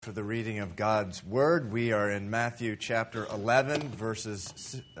For the reading of God's Word, we are in Matthew chapter 11,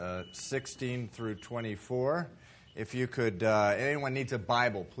 verses 16 through 24. If you could, anyone needs a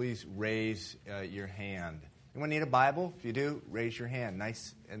Bible, please raise your hand. Anyone need a Bible? If you do, raise your hand.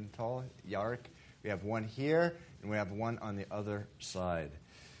 Nice and tall, Yarek. We have one here, and we have one on the other side.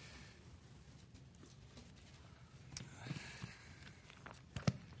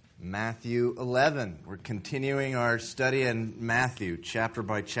 Matthew 11. We're continuing our study in Matthew, chapter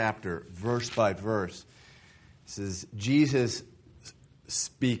by chapter, verse by verse. This is Jesus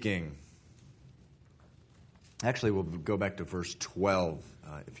speaking. Actually, we'll go back to verse 12,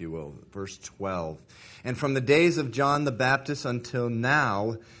 if you will. Verse 12. And from the days of John the Baptist until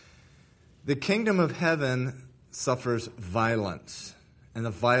now, the kingdom of heaven suffers violence, and the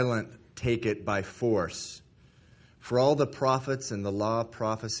violent take it by force. For all the prophets and the law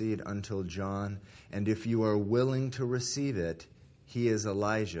prophesied until John, and if you are willing to receive it, he is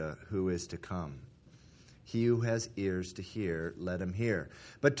Elijah who is to come. He who has ears to hear, let him hear.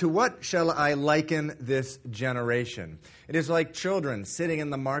 But to what shall I liken this generation? It is like children sitting in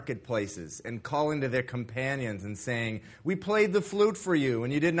the marketplaces and calling to their companions and saying, "We played the flute for you,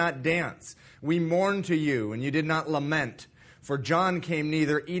 and you did not dance. We mourned to you, and you did not lament. For John came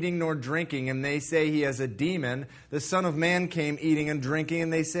neither eating nor drinking, and they say he has a demon. The Son of Man came eating and drinking,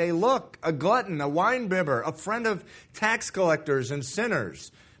 and they say, 'Look, a glutton, a winebibber, a friend of tax collectors and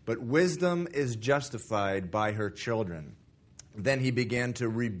sinners.' But wisdom is justified by her children." Then he began to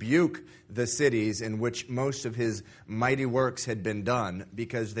rebuke the cities in which most of his mighty works had been done,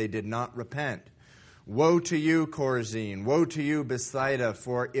 because they did not repent. Woe to you, Chorazin! Woe to you, Bethsaida!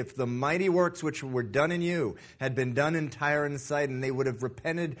 For if the mighty works which were done in you had been done in Tyre and Sidon, they would have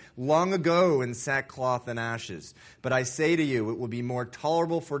repented long ago in sackcloth and ashes. But I say to you, it will be more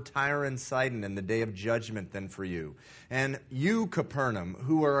tolerable for Tyre and Sidon in the day of judgment than for you. And you, Capernaum,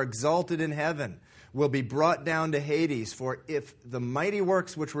 who are exalted in heaven, will be brought down to Hades. For if the mighty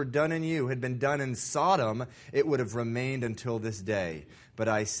works which were done in you had been done in Sodom, it would have remained until this day. But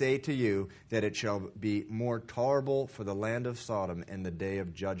I say to you that it shall be more tolerable for the land of Sodom in the day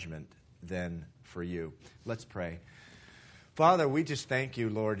of judgment than for you. Let's pray. Father, we just thank you,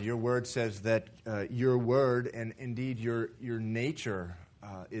 Lord. Your word says that your word and indeed your nature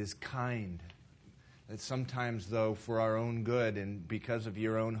is kind. That sometimes, though, for our own good and because of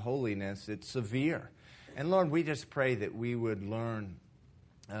your own holiness, it's severe. And Lord, we just pray that we would learn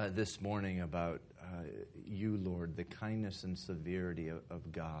this morning about you, Lord, the kindness and severity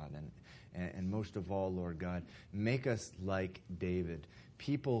of God. And most of all, Lord God, make us like David,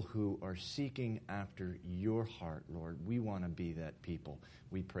 people who are seeking after your heart, Lord. We want to be that people.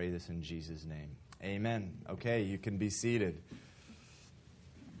 We pray this in Jesus' name. Amen. Okay, you can be seated.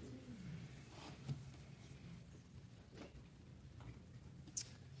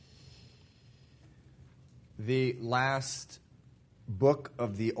 The last book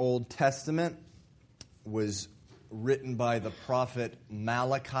of the Old Testament was written by the prophet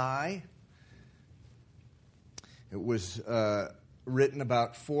Malachi. It was written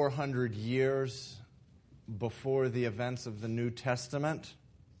about 400 years before the events of the New Testament.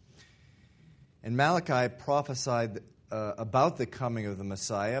 And Malachi prophesied about the coming of the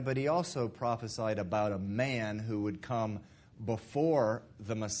Messiah, but he also prophesied about a man who would come before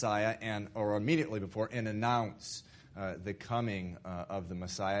the Messiah or immediately before and announce the coming of the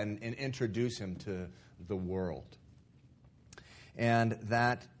Messiah and introduce him to the world. And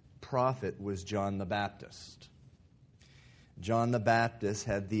that prophet was John the Baptist. John the Baptist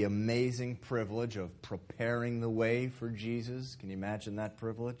had the amazing privilege of preparing the way for Jesus. Can you imagine that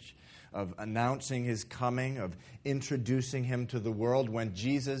privilege? Of announcing his coming, of introducing him to the world. When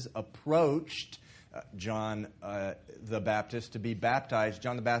Jesus approached John the Baptist to be baptized,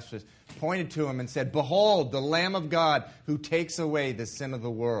 John the Baptist pointed to him and said, "Behold, the Lamb of God who takes away the sin of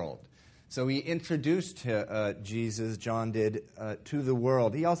the world." So he introduced Jesus, John did, to the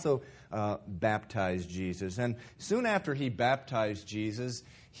world. He also baptized Jesus. And soon after he baptized Jesus,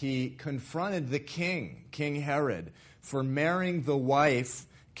 he confronted the king, King Herod, for marrying the wife,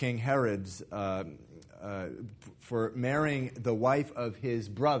 King Herod's, for marrying the wife of his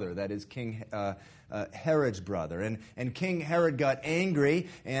brother, that is King Herod's brother. And King Herod got angry,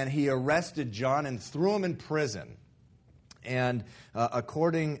 and he arrested John and threw him in prison. And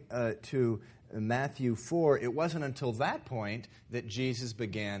according to Matthew 4, it wasn't until that point that Jesus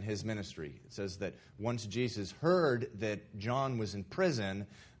began his ministry. It says that once Jesus heard that John was in prison,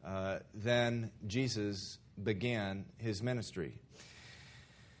 then Jesus began his ministry.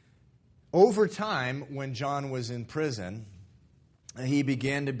 Over time, when John was in prison, he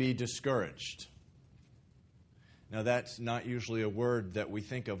began to be discouraged. Now, that's not usually a word that we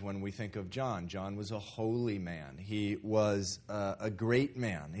think of when we think of John. John was a holy man. He was a great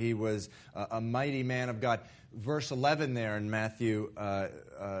man. He was a mighty man of God. Verse 11 there in Matthew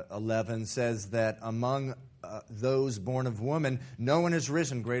 11 says that among those born of woman, no one has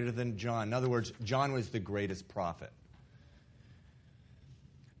risen greater than John. In other words, John was the greatest prophet.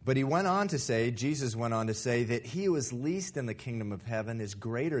 But he went on to say, Jesus went on to say, that he who is least in the kingdom of heaven is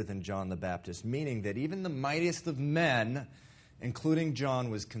greater than John the Baptist, meaning that even the mightiest of men, including John,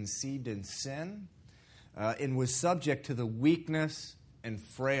 was conceived in sin and was subject to the weakness and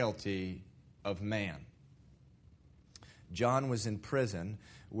frailty of man. John was in prison,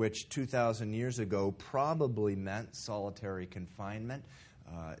 which 2,000 years ago probably meant solitary confinement,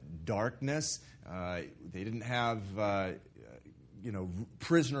 darkness. They didn't have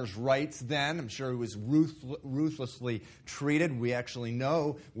prisoners' rights then. I'm sure he was ruthlessly treated. We actually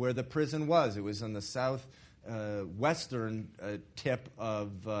know where the prison was. It was on the southwestern tip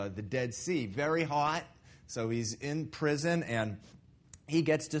of the Dead Sea. Very hot, so he's in prison, and he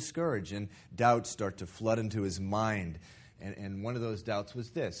gets discouraged, and doubts start to flood into his mind. And one of those doubts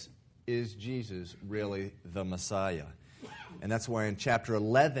was this: is Jesus really the Messiah? And that's why in chapter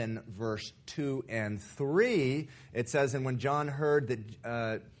 11, verse 2 and 3, it says, and when John heard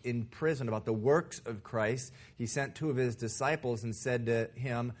that in prison about the works of Christ, he sent two of his disciples and said to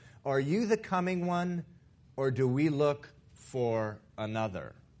him, are you the coming one, or do we look for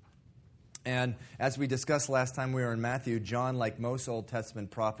another? And as we discussed last time we were in Matthew, John, like most Old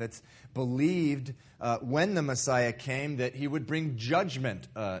Testament prophets, believed when the Messiah came that he would bring judgment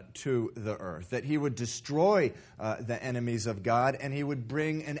to the earth, that he would destroy the enemies of God, and he would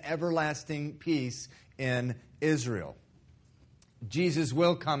bring an everlasting peace in Israel. Jesus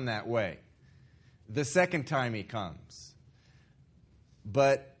will come that way the second time he comes.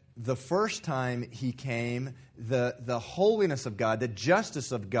 But the first time he came, the holiness of God, the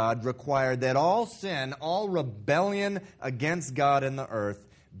justice of God required that all sin, all rebellion against God in the earth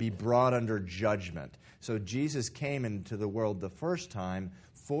be brought under judgment. So Jesus came into the world the first time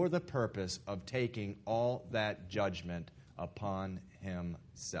for the purpose of taking all that judgment upon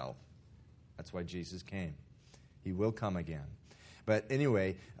himself. That's why Jesus came. He will come again. But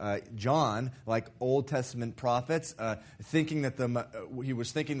anyway, John, like Old Testament prophets, thinking that he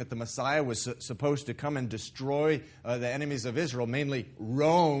was thinking that the Messiah was supposed to come and destroy the enemies of Israel, mainly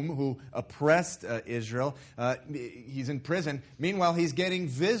Rome, who oppressed Israel. He's in prison. Meanwhile, he's getting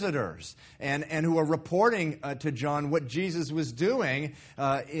visitors and who are reporting to John what Jesus was doing.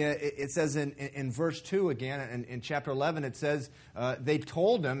 It says in verse 2 again, in chapter 11, it says, they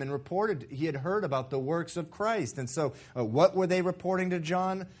told him and reported he had heard about the works of Christ. And so what were they reporting to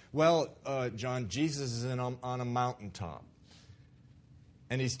John? Well, John, Jesus is on a mountaintop,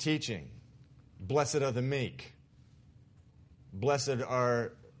 and he's teaching. Blessed are the meek. Blessed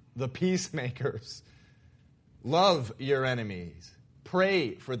are the peacemakers. Love your enemies.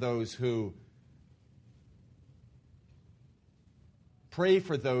 Pray for those who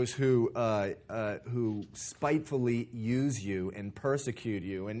spitefully use you and persecute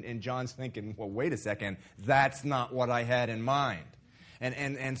you. And John's thinking, well, wait a second, that's not what I had in mind.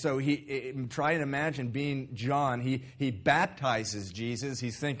 And so try and imagine being John. He baptizes Jesus.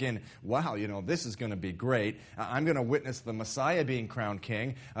 He's thinking, wow, this is going to be great. I'm going to witness the Messiah being crowned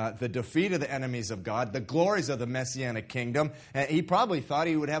king, the defeat of the enemies of God, the glories of the Messianic kingdom. He probably thought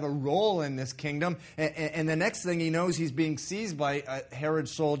he would have a role in this kingdom. And the next thing he knows, he's being seized by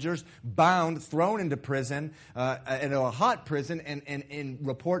Herod's soldiers, bound, thrown into prison, into a hot prison. And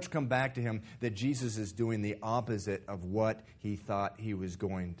reports come back to him that Jesus is doing the opposite of what he thought he was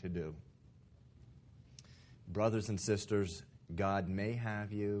going to do. Brothers and sisters, God may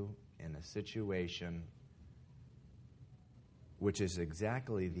have you in a situation which is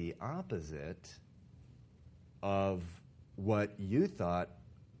exactly the opposite of what you thought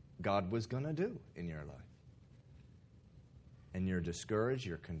God was going to do in your life. And you're discouraged,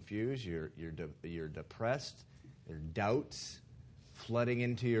 you're confused, you're depressed, there are doubts flooding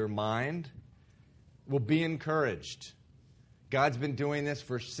into your mind. Well, be encouraged. God's been doing this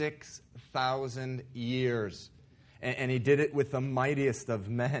for 6,000 years. And he did it with the mightiest of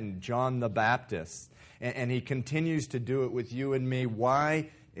men, John the Baptist. And he continues to do it with you and me.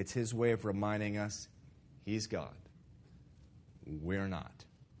 Why? It's his way of reminding us he's God. We're not.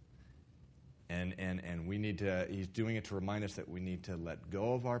 And we need to, he's doing it to remind us that we need to let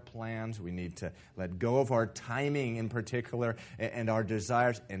go of our plans. We need to let go of our timing in particular and our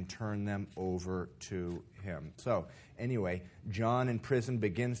desires and turn them over to him. So anyway, John in prison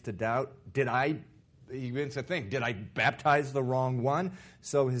begins to doubt, did I he begins to think, did I baptize the wrong one?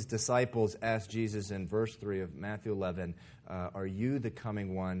 So his disciples asked Jesus in verse 3 of Matthew 11, are you the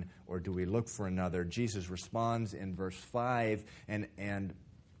coming one, or do we look for another? Jesus responds in verse 5, and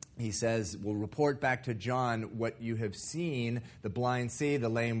he says, we'll report back to John what you have seen. The blind see, the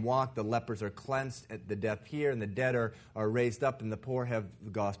lame walk, the lepers are cleansed, the deaf hear, and the dead are raised up, and the poor have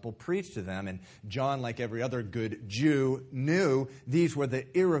the gospel preached to them. And John, like every other good Jew, knew these were the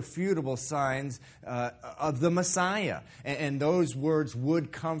irrefutable signs of the Messiah. And those words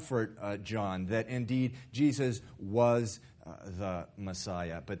would comfort John, that indeed Jesus was the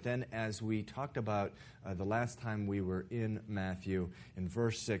Messiah. But then, as we talked about the last time we were in Matthew, in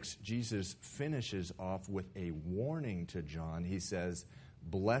verse 6, Jesus finishes off with a warning to John. He says,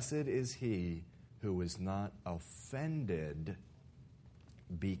 blessed is he who is not offended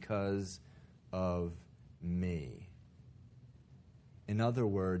because of me. In other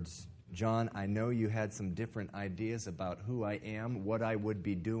words, John, I know you had some different ideas about who I am, what I would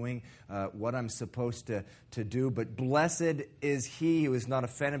be doing, what I'm supposed to do, but blessed is he who is not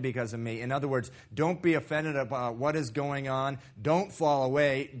offended because of me. In other words, don't be offended about what is going on. Don't fall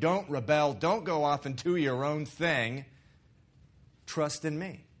away. Don't rebel. Don't go off and do your own thing. Trust in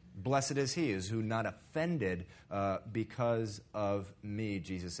me. Blessed is he who not offended because of me,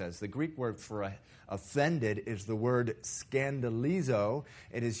 Jesus says. The Greek word for offended is the word scandalizo.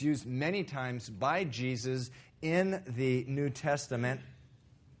 It is used many times by Jesus in the New Testament.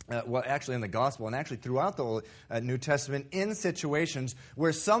 Actually in the Gospel, and actually throughout the New Testament, in situations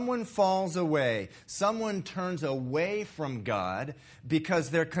where someone falls away, someone turns away from God because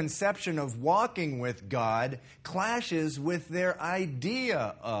their conception of walking with God clashes with their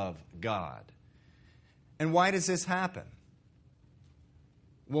idea of God. And why does this happen?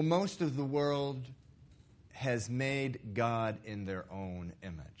 Well, most of the world has made God in their own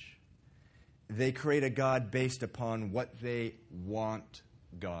image. They create a God based upon what they want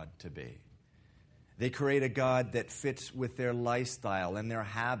God to be. They create a God that fits with their lifestyle and their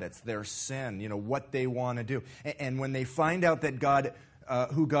habits, their sin, what they want to do. And when they find out that God,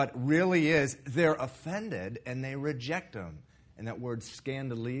 who God really is, they're offended and they reject him. And that word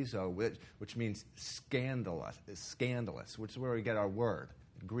scandalizo, which means scandalous, which is where we get our word,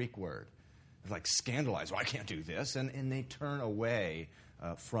 the Greek word. It's like scandalize, I can't do this. And they turn away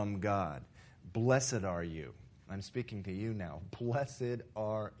from God. Blessed are you. I'm speaking to you now. Blessed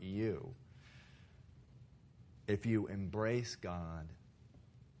are you if you embrace God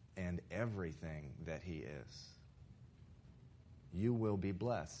and everything that he is. You will be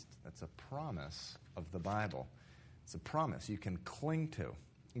blessed. That's a promise of the Bible. It's a promise you can cling to,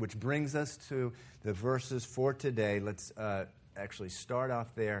 which brings us to the verses for today. Let's actually start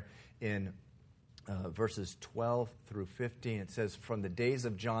off there in verses 12 through 15. It says, from the days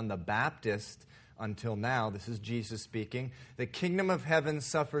of John the Baptist until now, this is Jesus speaking, the kingdom of heaven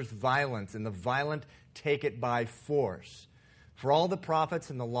suffers violence, and the violent take it by force. For all the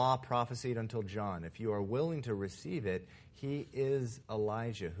prophets and the law prophesied until John. If you are willing to receive it, he is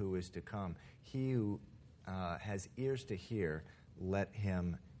Elijah who is to come. He who has ears to hear, let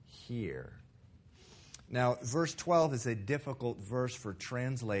him hear. Now, verse 12 is a difficult verse for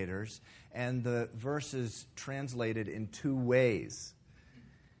translators, and the verse is translated in two ways.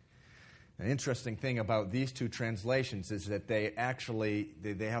 An interesting thing about these two translations is that they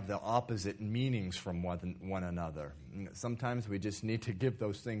have the opposite meanings from one another. Sometimes we just need to give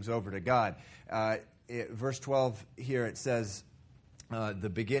those things over to God. Verse 12 here, it says,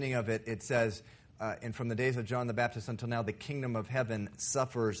 the beginning of it says, and from the days of John the Baptist until now, the kingdom of heaven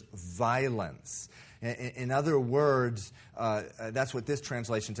suffers violence. In other words, that's what this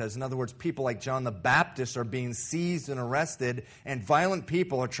translation says. In other words, people like John the Baptist are being seized and arrested, and violent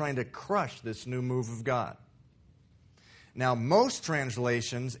people are trying to crush this new move of God. Now, most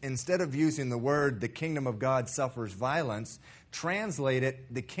translations, instead of using the word, the kingdom of God suffers violence, translate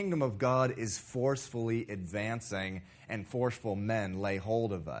it, the kingdom of God is forcefully advancing, and forceful men lay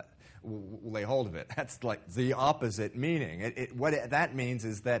hold of it. That's like the opposite meaning. What that means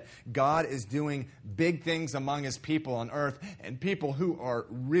is that God is doing big things among his people on earth, and people who are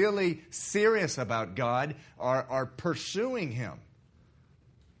really serious about God are pursuing him.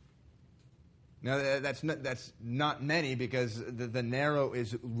 Now, that's not many, because the narrow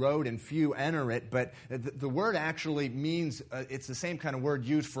is road and few enter it, but the word actually means, it's the same kind of word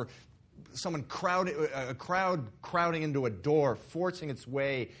used for someone a crowd crowding into a door, forcing its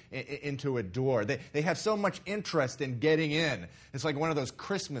way into a door. They have so much interest in getting in. It's like one of those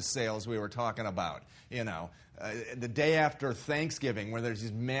Christmas sales we were talking about, the day after Thanksgiving, where there's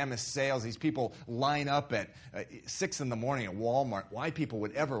these mammoth sales. These people line up at 6 in the morning at Walmart. Why people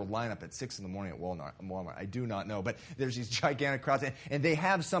would ever line up at 6 in the morning at Walmart, I do not know. But there's these gigantic crowds, and they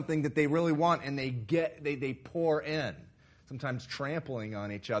have something that they really want, and they pour in, sometimes trampling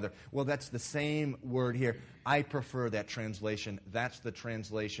on each other. Well, that's the same word here. I prefer that translation. That's the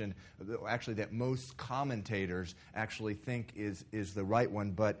translation, actually, that most commentators actually think is the right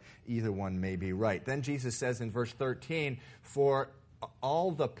one, but either one may be right. Then Jesus says in verse 13, "For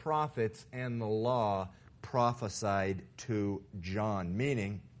all the prophets and the law prophesied to John,"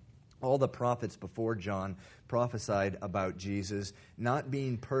 meaning all the prophets before John prophesied about Jesus, not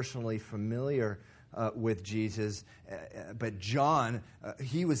being personally familiar with Jesus, but John,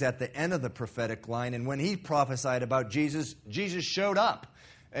 he was at the end of the prophetic line, and when he prophesied about Jesus, Jesus showed up.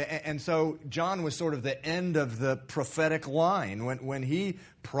 And so John was sort of the end of the prophetic line. When he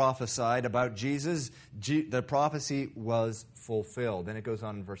prophesied about Jesus, the prophecy was fulfilled. Then it goes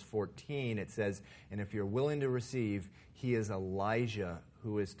on in verse 14, it says, "And if you're willing to receive, he is Elijah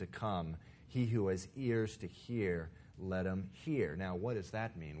who is to come. He who has ears to hear, let him hear." Now, what does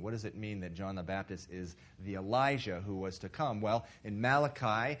that mean? What does it mean that John the Baptist is the Elijah who was to come? Well, in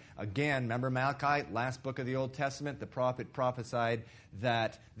Malachi, again, remember Malachi, last book of the Old Testament, the prophet prophesied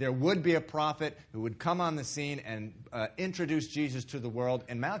that there would be a prophet who would come on the scene and introduce Jesus to the world.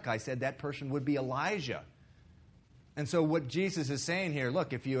 And Malachi said that person would be Elijah. And so what Jesus is saying here,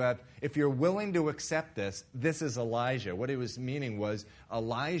 look, if you're willing to accept this, this is Elijah. What he was meaning was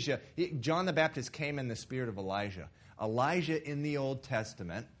Elijah. John the Baptist came in the spirit of Elijah. Elijah in the Old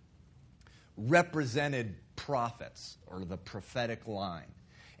Testament represented prophets, or the prophetic line.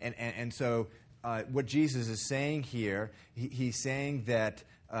 And so what Jesus is saying here, he's saying that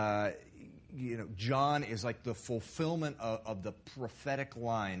John is like the fulfillment of the prophetic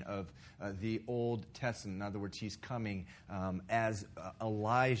line of the Old Testament. In other words, he's coming as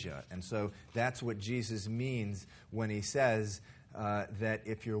Elijah. And so that's what Jesus means when he says that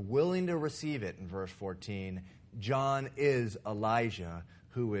if you're willing to receive it, in verse 14, John is Elijah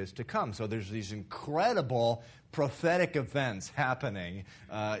who is to come. So there's these incredible prophetic events happening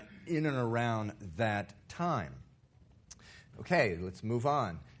in and around that time. Okay, let's move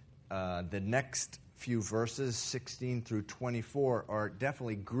on. The next few verses, 16 through 24, are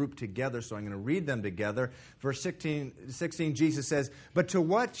definitely grouped together, so I'm going to read them together. Verse 16, Jesus says, "But to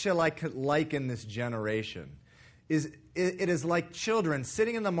what shall I liken this generation? It is like children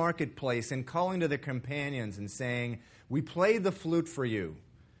sitting in the marketplace and calling to their companions and saying, 'We played the flute for you,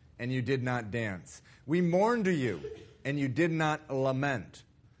 and you did not dance. We mourned to you, and you did not lament.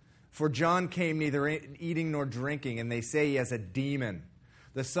 For John came neither eating nor drinking, and they say he has a demon.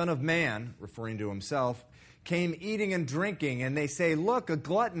 The Son of Man,'" referring to himself, "came eating and drinking, and they say, 'Look, a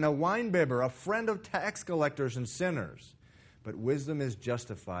glutton, a winebibber, a friend of tax collectors and sinners.' But wisdom is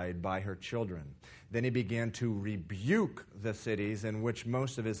justified by her children." Then he began to rebuke the cities in which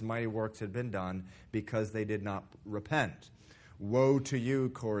most of his mighty works had been done, because they did not repent. "Woe to you,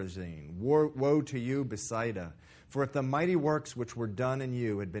 Chorazin! Woe to you, Bethsaida! For if the mighty works which were done in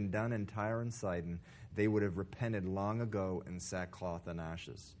you had been done in Tyre and Sidon, they would have repented long ago in sackcloth and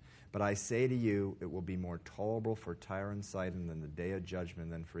ashes. But I say to you, it will be more tolerable for Tyre and Sidon than the day of judgment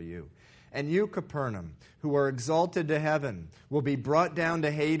than for you. And you, Capernaum, who are exalted to heaven, will be brought down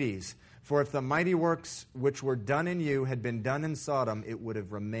to Hades. For if the mighty works which were done in you had been done in Sodom, it would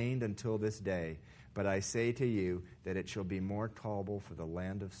have remained until this day. But I say to you that it shall be more tolerable for the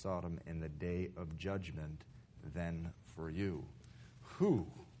land of Sodom in the day of judgment than for you." Whew.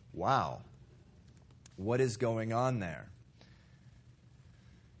 Wow. What is going on there?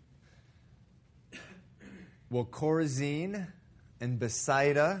 Well, Chorazin and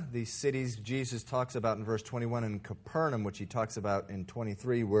Bethsaida, these cities Jesus talks about in verse 21, and Capernaum, which he talks about in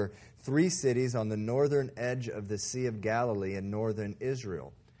 23, were three cities on the northern edge of the Sea of Galilee in northern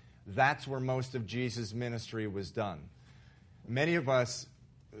Israel. That's where most of Jesus' ministry was done. Many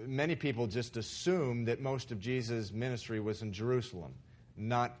people just assume that most of Jesus' ministry was in Jerusalem.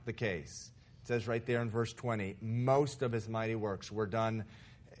 Not the case. It says right there in verse 20, most of his mighty works were done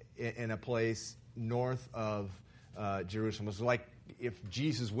in a place north of Jerusalem. It was like if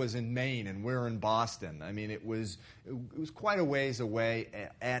Jesus was in Maine and we're in Boston. I mean, it was quite a ways away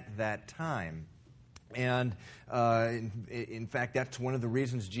at that time. And in fact, that's one of the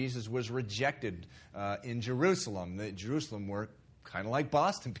reasons Jesus was rejected in Jerusalem. Jerusalem, where kind of like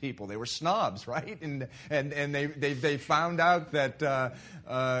Boston people. They were snobs, right? And they found out that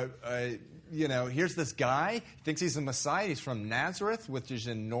here's this guy, thinks he's the Messiah. He's from Nazareth, which is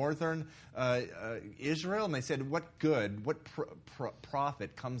in northern Israel. And they said, what good, what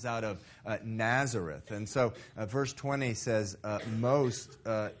profit comes out of Nazareth? And so verse 20 says, most,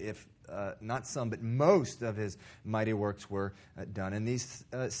 if not some, but most of his mighty works were done in these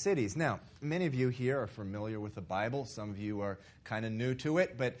cities. Now, many of you here are familiar with the Bible. Some of you are kind of new to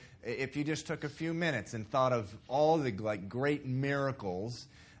it. But if you just took a few minutes and thought of all the great miracles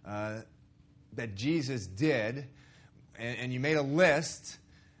that Jesus did, and you made a list,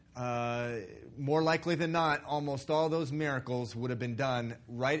 more likely than not, almost all those miracles would have been done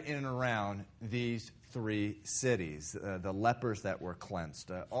right in and around these three cities. The lepers that were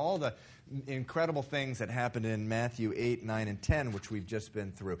cleansed, all the incredible things that happened in Matthew 8, 9, and 10, which we've just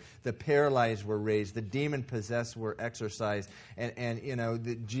been through. The paralyzed were raised, the demon-possessed were exorcised,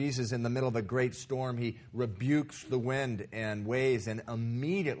 and Jesus, in the middle of a great storm, he rebukes the wind and waves, and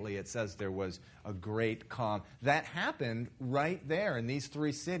immediately it says there was a great calm. That happened right there in these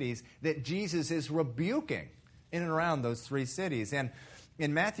three cities that Jesus is rebuking in and around those three cities. And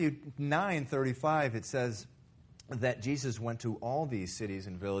in Matthew 9:35, it says that Jesus went to all these cities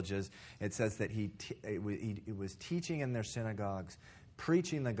and villages. It says that he was teaching in their synagogues,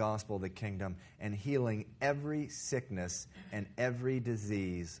 preaching the gospel of the kingdom, and healing every sickness and every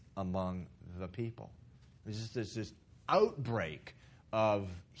disease among the people. There's just this outbreak of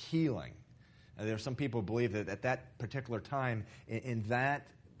healing. And there are some people who believe that at that particular time, in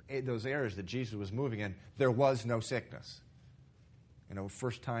those areas that Jesus was moving in, there was no sickness.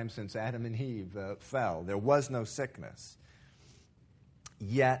 First time since Adam and Eve fell, there was no sickness.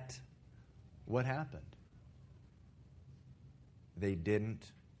 Yet, what happened? They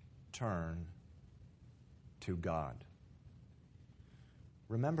didn't turn to God.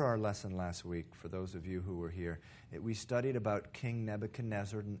 Remember our lesson last week, for those of you who were here. We studied about King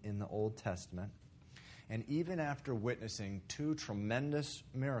Nebuchadnezzar in the Old Testament. And even after witnessing two tremendous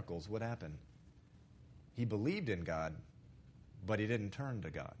miracles, what happened? He believed in God, but he didn't turn to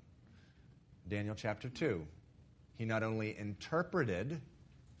God. Daniel chapter 2. Daniel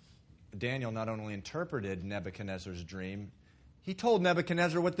not only interpreted Nebuchadnezzar's dream, he told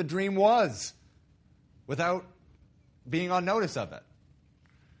Nebuchadnezzar what the dream was without being on notice of it.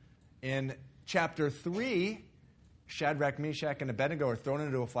 In chapter 3, Shadrach, Meshach, and Abednego are thrown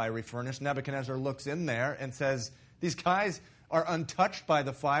into a fiery furnace. Nebuchadnezzar looks in there and says, these guys are untouched by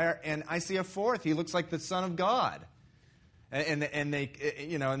the fire, and I see a fourth. He looks like the Son of God. And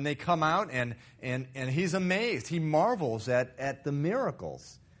they come out, and he's amazed. He marvels at the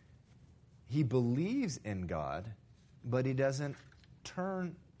miracles. He believes in God, but he doesn't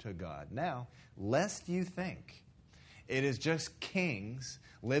turn to God. Now, lest you think it is just kings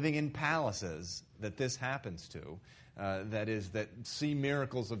living in palaces that this happens to, that see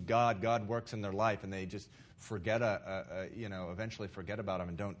miracles of God, God works in their life, and they just forget, eventually forget about him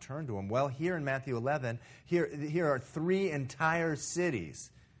and don't turn to him. Well, here in Matthew 11, here are three entire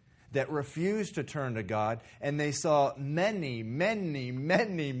cities that refused to turn to God, and they saw many, many,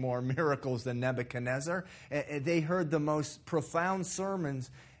 many more miracles than Nebuchadnezzar. They heard the most profound sermons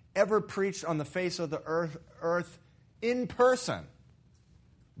ever preached on the face of the earth in person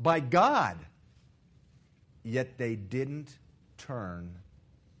by God. Yet they didn't turn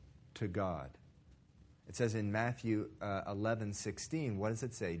to God. It says in Matthew 11:16, what does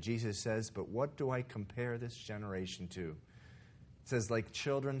it say? Jesus says, but what do I compare this generation to? It says, like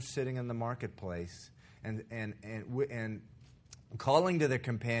children sitting in the marketplace and calling to their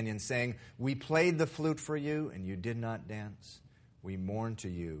companions, saying, we played the flute for you, and you did not dance. We mourned to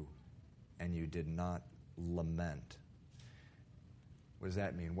you, and you did not lament. What does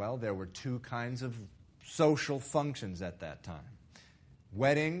that mean? Well, there were two kinds of social functions at that time.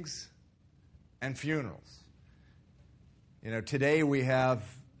 Weddings and funerals. Today we have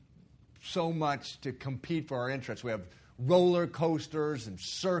so much to compete for our interests. We have roller coasters and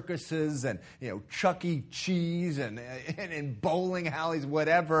circuses and Chuck E. Cheese and bowling alleys,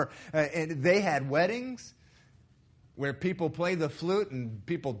 whatever. And they had weddings where people played the flute and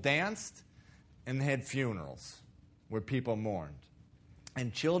people danced, and they had funerals where people mourned.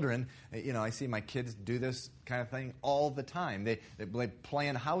 And children, I see my kids do this kind of thing all the time. They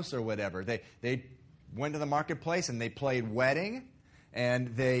playing house or whatever. They went to the marketplace and they played wedding,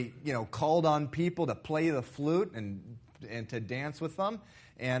 and they called on people to play the flute and to dance with them,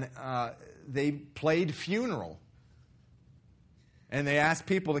 and they played funeral. And they asked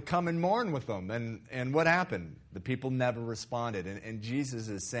people to come and mourn with them. And what happened? The people never responded. And Jesus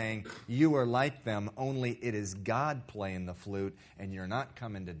is saying, you are like them, only it is God playing the flute, and you're not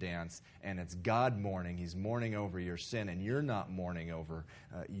coming to dance, and it's God mourning. He's mourning over your sin, and you're not mourning over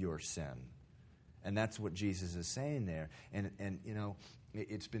your sin. And that's what Jesus is saying there. And you know,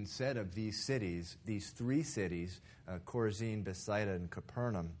 it's been said of these cities, these three cities, Chorazin, Bethsaida, and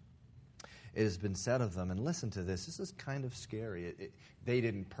Capernaum, it has been said of them, and listen to this is kind of scary. They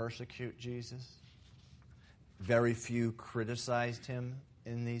didn't persecute Jesus. Very few criticized him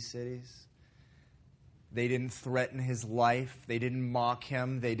in these cities. They didn't threaten his life. They didn't mock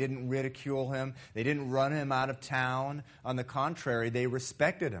him. They didn't ridicule him. They didn't run him out of town. On the contrary, they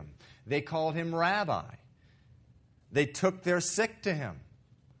respected him. They called him rabbi. They took their sick to him.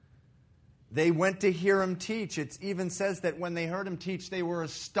 They went to hear him teach. It even says that when they heard him teach, they were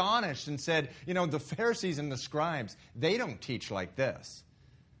astonished and said, you know, the Pharisees and the scribes, they don't teach like this.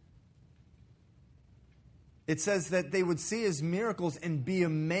 It says that they would see his miracles and be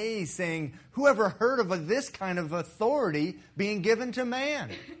amazed, saying, who ever heard of this kind of authority being given to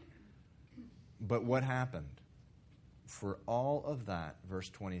man? But what happened? For all of that, verse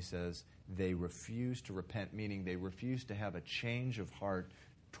 20 says, they refused to repent, meaning they refused to have a change of heart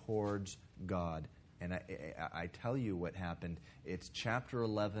towards God. And I tell you what happened. It's chapter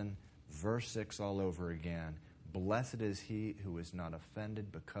 11, verse 6 all over again. Blessed is he who is not offended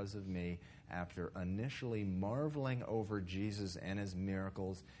because of me. After initially marveling over Jesus and his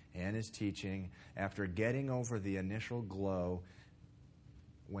miracles and his teaching, after getting over the initial glow,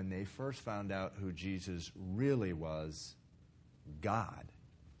 when they first found out who Jesus really was, God,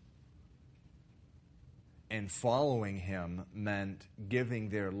 and following him meant giving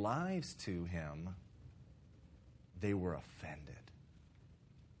their lives to him, they were offended.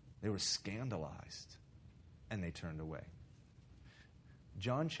 They were scandalized, and they turned away.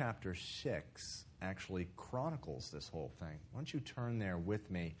 John chapter 6 actually chronicles this whole thing. Why don't you turn there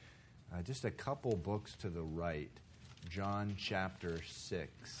with me, just a couple books to the right. John chapter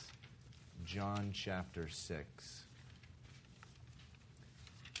 6. John chapter 6.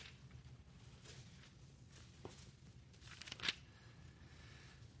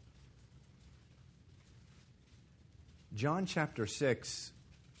 John chapter 6,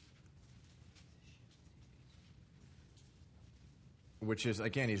 which is,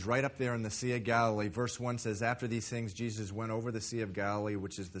 again, he's right up there in the Sea of Galilee. Verse 1 says, after these things, Jesus went over the Sea of Galilee,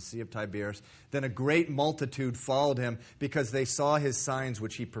 which is the Sea of Tiberias. Then a great multitude followed him because they saw his signs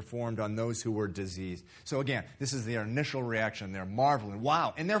which he performed on those who were diseased. So again, this is their initial reaction. They're marveling.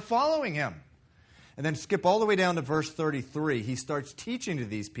 Wow. And they're following him. And then skip all the way down to verse 33. He starts teaching to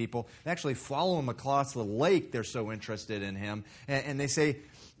these people. They actually follow him across the lake. They're so interested in him. And they say,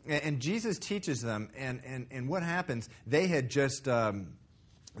 and Jesus teaches them. And what happens? They had just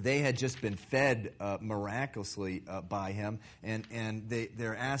been fed miraculously by him. And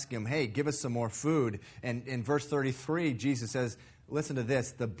they're asking him, hey, give us some more food. And in verse 33, Jesus says, listen to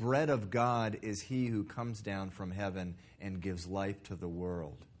this. The bread of God is he who comes down from heaven and gives life to the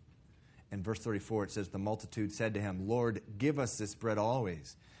world. In verse 34, it says, the multitude said to him, Lord, give us this bread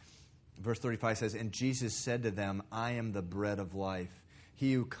always. Verse 35 says, and Jesus said to them, I am the bread of life.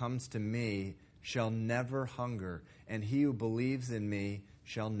 He who comes to me shall never hunger, and he who believes in me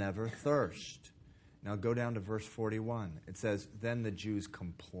shall never thirst. Now go down to verse 41. It says, then the Jews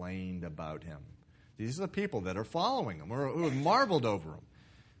complained about him. These are the people that are following him, who have marveled over him,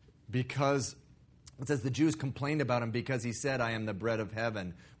 because it says the Jews complained about him because he said, I am the bread of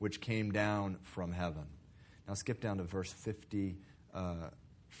heaven, which came down from heaven. Now skip down to verse 53.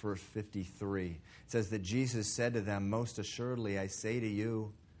 It says that Jesus said to them, most assuredly I say to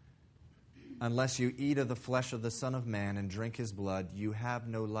you, unless you eat of the flesh of the Son of Man and drink his blood, you have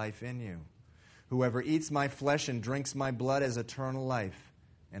no life in you. Whoever eats my flesh and drinks my blood has eternal life,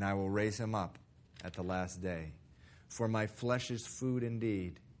 and I will raise him up at the last day. For my flesh is food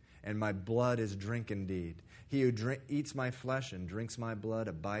indeed, and my blood is drink indeed. He who eats my flesh and drinks my blood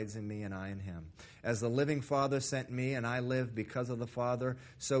abides in me, and I in him. As the living Father sent me, and I live because of the Father,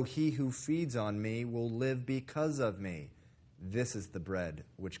 so he who feeds on me will live because of me. This is the bread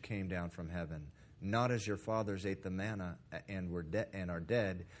which came down from heaven. Not as your fathers ate the manna and are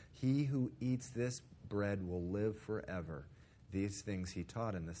dead. He who eats this bread will live forever. These things he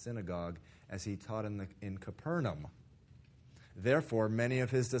taught in the synagogue, as he taught in Capernaum. Therefore, many of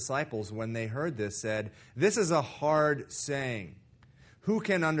his disciples, when they heard this, said, this is a hard saying. Who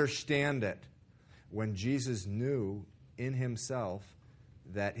can understand it? When Jesus knew in himself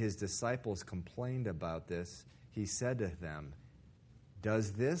that his disciples complained about this, he said to them,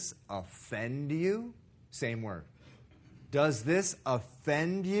 does this offend you? Same word. Does this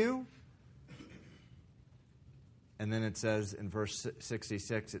offend you? And then it says in verse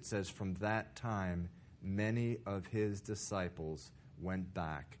 66, it says, from that time, many of his disciples went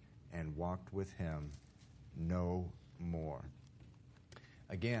back and walked with him no more.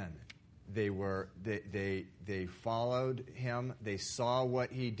 Again, they followed him. They saw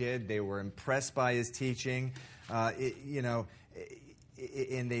what he did. They were impressed by his teaching. And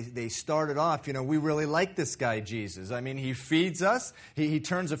they started off, we really like this guy, Jesus. I mean, he feeds us. He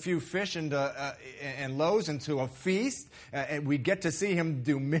turns a few fish and loaves into a feast. And we get to see him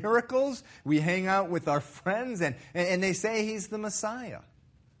do miracles. We hang out with our friends, and they say he's the Messiah.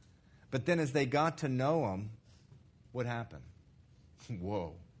 But then as they got to know him, what happened?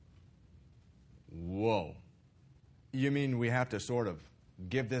 Whoa. You mean we have to sort of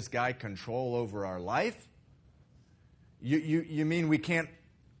give this guy control over our life? You mean we can't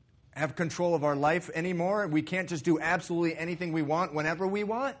have control of our life anymore? We can't just do absolutely anything we want whenever we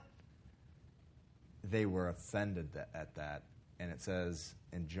want? They were offended at that. And it says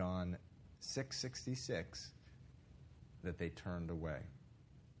in John 6:66 that they turned away.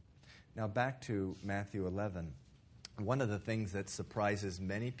 Now back to Matthew 11. One of the things that surprises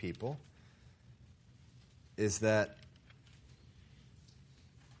many people is that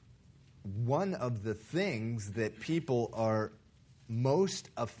one of the things that people are most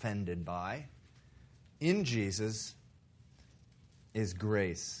offended by in Jesus is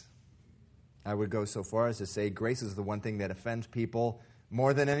grace. I would go so far as to say grace is the one thing that offends people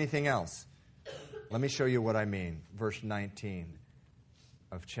more than anything else. Let me show you what I mean. Verse 19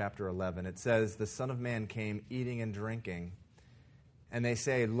 of chapter 11. It says, the Son of Man came eating and drinking, and they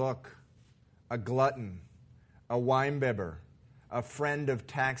say, look, a glutton, a winebibber, a friend of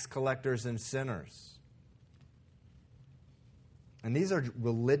tax collectors and sinners. And these are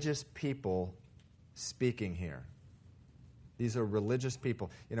religious people speaking here. These are religious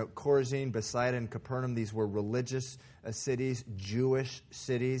people. Chorazin, Bethsaida, and Capernaum, these were religious cities, Jewish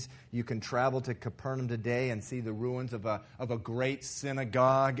cities. You can travel to Capernaum today and see the ruins of a great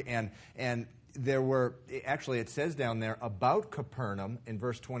synagogue. And there were, actually it says down there about Capernaum in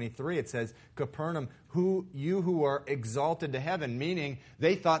verse 23, it says, Capernaum, who are exalted to heaven, meaning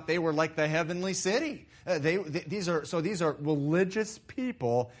they thought they were like the heavenly city. These are religious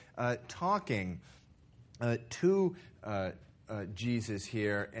people talking to Jesus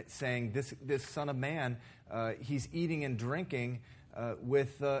here, saying this Son of Man, he's eating and drinking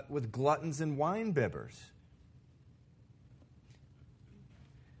with gluttons and winebibbers.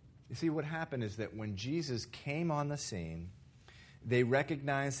 You see, what happened is that when Jesus came on the scene, they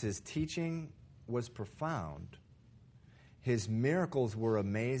recognized his teaching was profound, his miracles were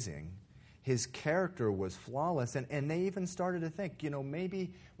amazing, his character was flawless, and they even started to think,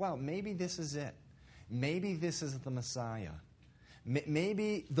 maybe this is it. Maybe this is the Messiah.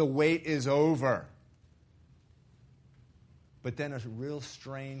 Maybe the wait is over. But then a real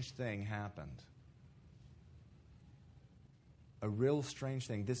strange thing happened. A real strange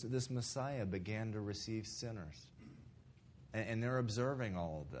thing. This Messiah began to receive sinners. And they're observing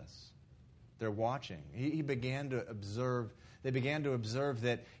all of this. They're watching. He began to observe. They began to observe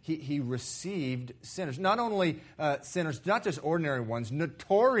that he received sinners. Not only sinners, not just ordinary ones,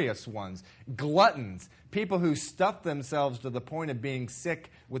 notorious ones, gluttons, people who stuffed themselves to the point of being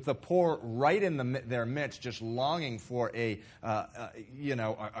sick with the poor right in their midst, just longing for a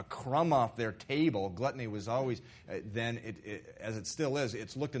crumb off their table. Gluttony was always, as it still is,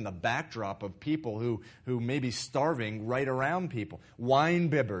 it's looked in the backdrop of people who may be starving right around people. Wine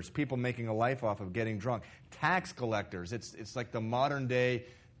bibbers, people making a life off of getting drunk. Tax collectors, it's like the modern day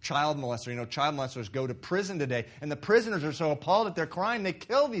child molester. Child molesters go to prison today, and the prisoners are so appalled at their crime, they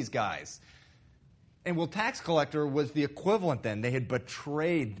kill these guys. And tax collector was the equivalent then. They had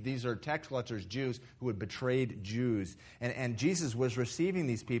betrayed, these are tax collectors, Jews, who had betrayed Jews. And Jesus was receiving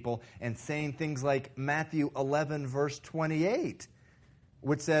these people and saying things like Matthew 11, verse 28,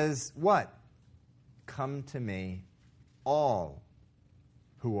 which says, what? Come to me, all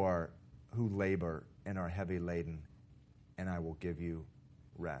who labor and are heavy laden, and I will give you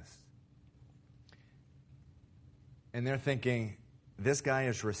rest. And they're thinking, this guy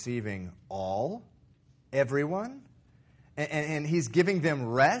is receiving everyone, and he's giving them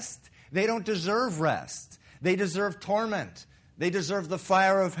rest. They don't deserve rest. They deserve torment. They deserve the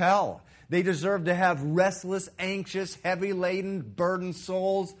fire of hell. They deserve to have restless, anxious, heavy-laden, burdened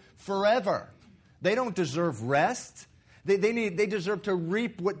souls forever. They don't deserve rest. They deserve to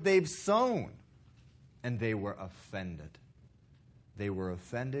reap what they've sown. And they were offended. They were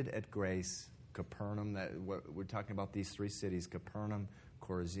offended at grace. Capernaum, we're talking about these three cities, Capernaum,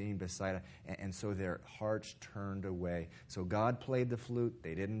 Chorazin, Bethsaida. And so their hearts turned away. So God played the flute.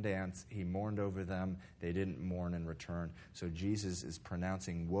 They didn't dance. He mourned over them. They didn't mourn in return. So Jesus is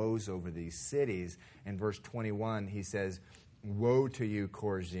pronouncing woes over these cities. In verse 21, he says, "Woe to you,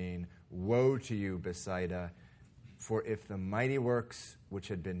 Chorazin! Woe to you, Bethsaida! For if the mighty works which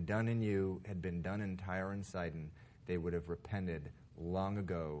had been done in you had been done in Tyre and Sidon, they would have repented long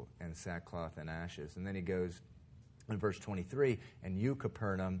ago in sackcloth and ashes." And then he goes in verse 23, "And you,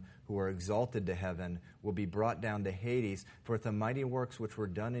 Capernaum, who are exalted to heaven, will be brought down to Hades. For if the mighty works which were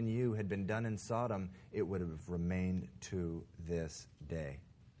done in you had been done in Sodom, it would have remained to this day."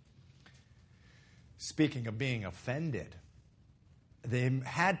 Speaking of being offended, they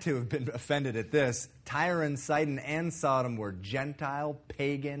had to have been offended at this. Tyre and Sidon and Sodom were Gentile,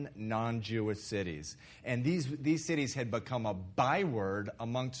 pagan, non-Jewish cities. And these cities had become a byword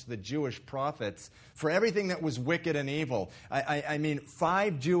amongst the Jewish prophets for everything that was wicked and evil. I mean,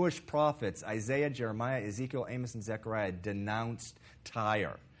 5 Jewish prophets, Isaiah, Jeremiah, Ezekiel, Amos, and Zechariah, denounced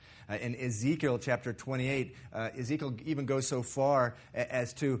Tyre. In Ezekiel chapter 28, Ezekiel even goes so far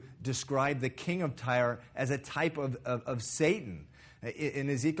as to describe the king of Tyre as a type of Satan. In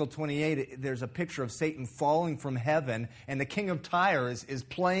Ezekiel 28, there's a picture of Satan falling from heaven, and the king of Tyre is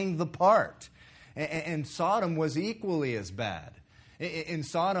playing the part. And Sodom was equally as bad. In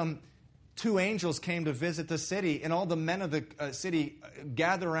Sodom, 2 angels came to visit the city, and all the men of the city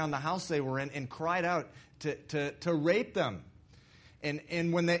gathered around the house they were in and cried out to rape them.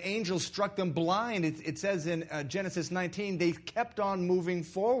 And when the angels struck them blind, it says in Genesis 19, they kept on moving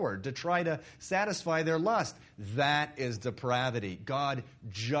forward to try to satisfy their lust. That is depravity. God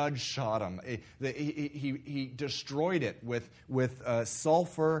judged Sodom. He destroyed it with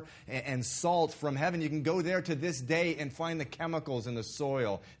sulfur and salt from heaven. You can go there to this day and find the chemicals in the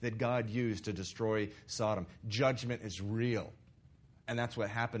soil that God used to destroy Sodom. Judgment is real. And that's what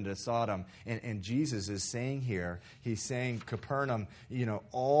happened to Sodom. And Jesus is saying here, he's saying, Capernaum,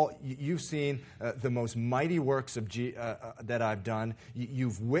 you've seen the most mighty works of that I've done.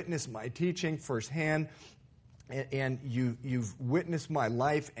 You've witnessed my teaching firsthand, and you've witnessed my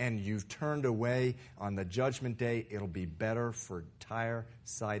life, and you've turned away. On the judgment day, it'll be better for Tyre,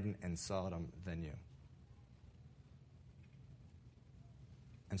 Sidon, and Sodom than you.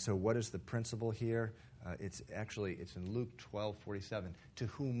 And so what is the principle here? It's in Luke 12:47. To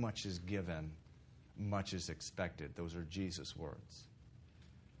whom much is given, much is expected. Those are Jesus' words.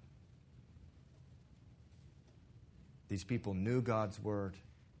 These people knew God's word.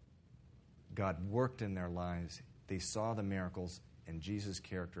 God worked in their lives. They saw the miracles and Jesus'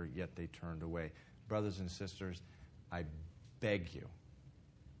 character, yet they turned away. Brothers and sisters, I beg you,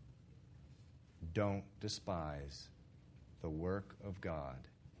 don't despise the work of God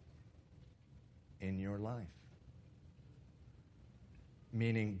in your life.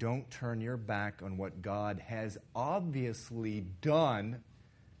 Meaning, don't turn your back on what God has obviously done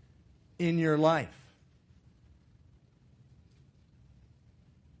in your life.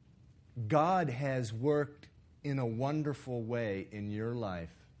 God has worked in a wonderful way in your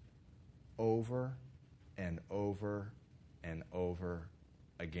life over and over and over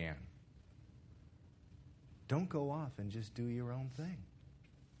again. Don't go off and just do your own thing.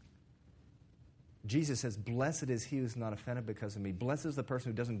 Jesus says, "Blessed is he who is not offended because of me." Blessed is the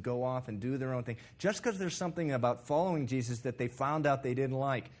person who doesn't go off and do their own thing. Just because there's something about following Jesus that they found out they didn't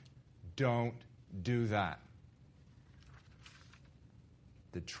like, don't do that.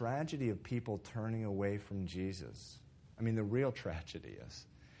 The tragedy of people turning away from Jesus, the real tragedy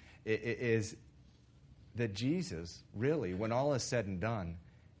is that Jesus, really, when all is said and done,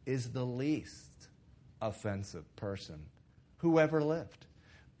 is the least offensive person who ever lived.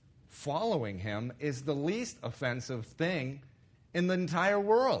 Following him is the least offensive thing in the entire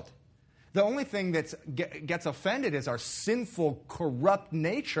world. The only thing that gets offended is our sinful, corrupt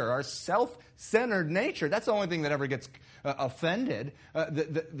nature, our self-centered nature. That's the only thing that ever gets offended.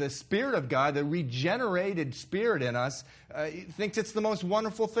 The Spirit of God, the regenerated Spirit in us, thinks it's the most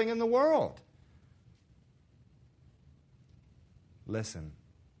wonderful thing in the world. Listen,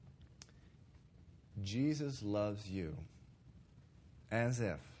 Jesus loves you as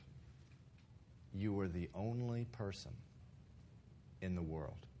if you were the only person in the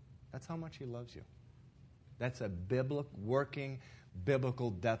world. That's how much he loves you. That's a working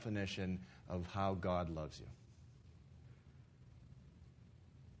biblical definition of how God loves you.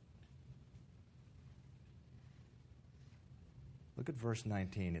 Look at verse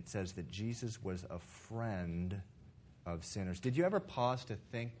 19. It says that Jesus was a friend of sinners. Did you ever pause to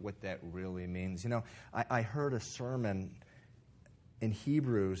think what that really means? I heard a sermon in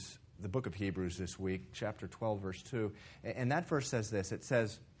Hebrews the book of Hebrews this week, chapter 12, verse 2. And that verse says this. It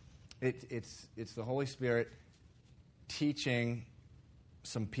says, it's the Holy Spirit teaching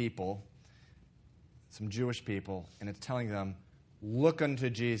some people, some Jewish people, and it's telling them, look unto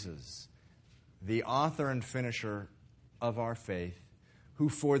Jesus, the author and finisher of our faith, who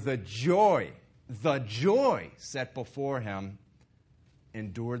for the joy set before him,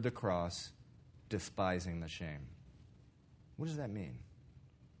 endured the cross, despising the shame. What does that mean?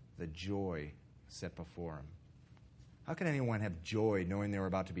 The joy set before him. How can anyone have joy knowing they were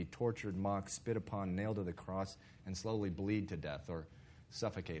about to be tortured, mocked, spit upon, nailed to the cross, and slowly bleed to death or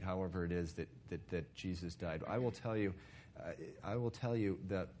suffocate, however it is that Jesus died? I will tell you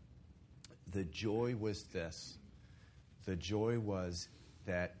that the joy was this. The joy was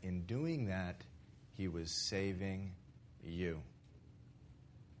that in doing that, he was saving you.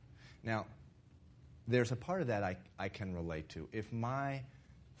 Now, there's a part of that I can relate to. If my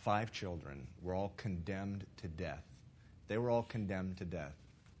 5 children were all condemned to death, they were all condemned to death,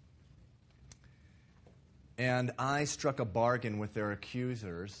 and I struck a bargain with their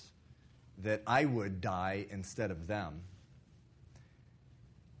accusers that I would die instead of them,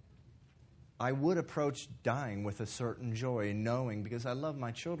 I would approach dying with a certain joy, knowing, because I love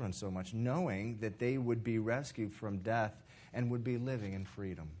my children so much, knowing that they would be rescued from death and would be living in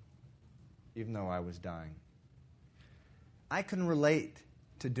freedom, even though I was dying. I can relate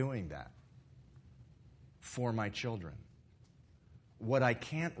to doing that for my children. What I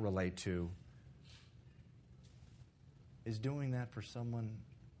can't relate to is doing that for someone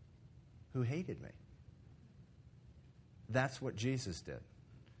who hated me. That's what Jesus did.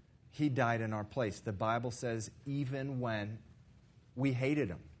 He died in our place. The Bible says even when we hated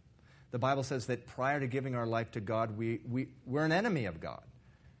him. The Bible says that prior to giving our life to God, we're an enemy of God.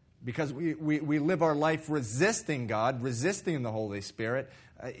 Because we live our life resisting God, resisting the Holy Spirit,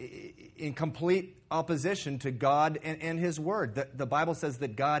 in complete opposition to God and His Word. The Bible says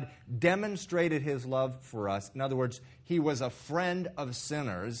that God demonstrated His love for us. In other words, He was a friend of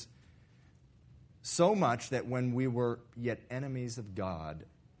sinners, so much that when we were yet enemies of God,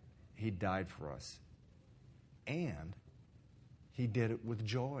 He died for us. And He did it with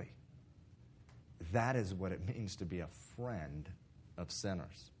joy. That is what it means to be a friend of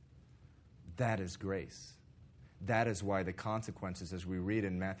sinners. That is grace. That is why the consequences, as we read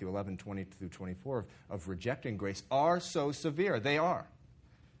in Matthew 11, 20 through 24, of rejecting grace are so severe. They are.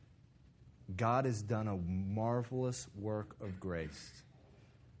 God has done a marvelous work of grace.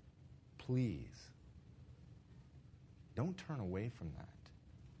 Please, don't turn away from that.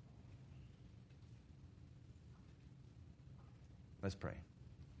 Let's pray.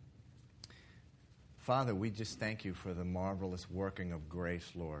 Father, we just thank you for the marvelous working of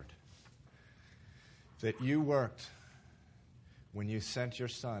grace, Lord, that you worked when you sent your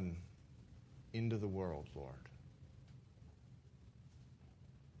Son into the world, Lord.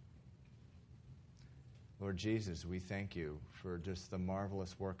 Lord Jesus, we thank you for just the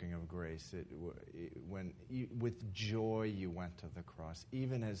marvelous working of grace. With joy you went to the cross,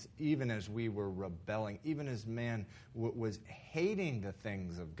 even as we were rebelling, even as man was hating the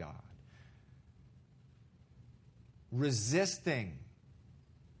things of God, resisting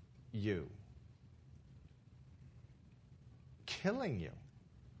you, killing you.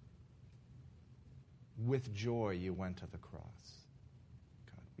 With joy you went to the cross.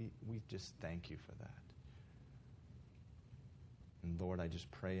 God, we just thank you for that. And Lord, I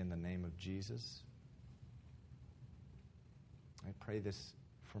just pray in the name of Jesus. I pray this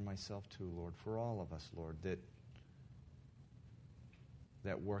for myself too, Lord, for all of us, Lord, that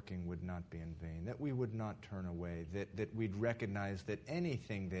working would not be in vain, that we would not turn away, that we'd recognize that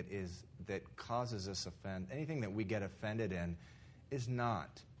anything that causes us offend, anything that we get offended in, is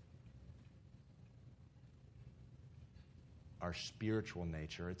not our spiritual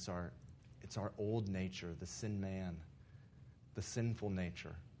nature. It's our old nature, the sin man, the sinful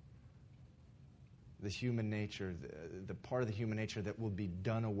nature, the human nature, the part of the human nature that will be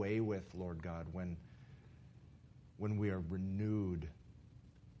done away with, Lord God, when we are renewed.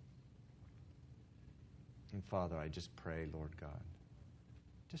 And Father, I just pray, Lord God,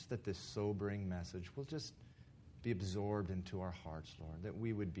 just that this sobering message will just be absorbed into our hearts, Lord, that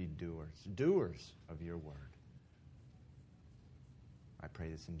we would be doers of your word. I pray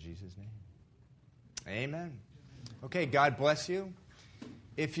this in Jesus' name. Amen. Okay, God bless you.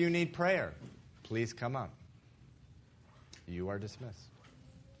 If you need prayer, please come up. You are dismissed.